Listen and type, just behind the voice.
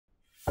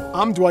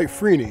I'm Dwight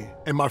Freeney,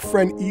 and my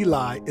friend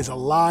Eli is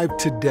alive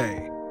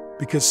today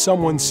because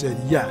someone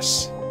said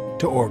yes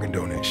to organ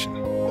donation.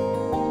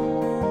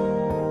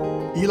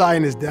 Eli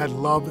and his dad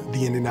love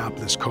the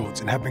Indianapolis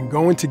Colts and have been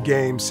going to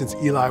games since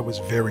Eli was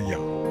very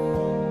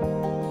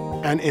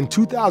young. And in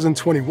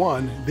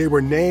 2021, they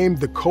were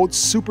named the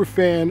Colts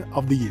Superfan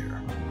of the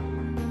Year.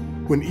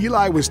 When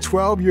Eli was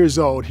 12 years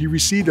old, he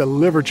received a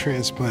liver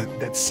transplant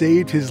that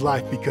saved his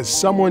life because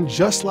someone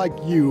just like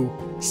you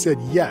said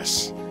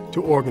yes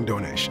to organ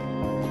donation.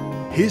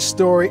 His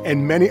story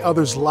and many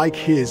others like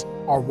his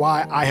are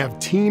why I have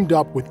teamed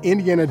up with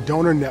Indiana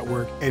Donor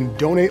Network and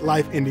Donate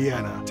Life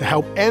Indiana to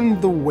help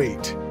end the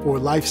wait for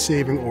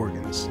life-saving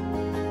organs.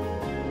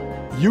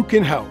 You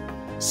can help.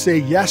 Say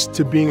yes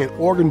to being an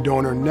organ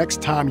donor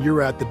next time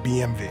you're at the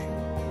BMV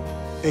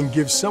and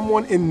give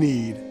someone in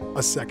need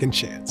a second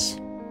chance.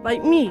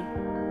 Like me.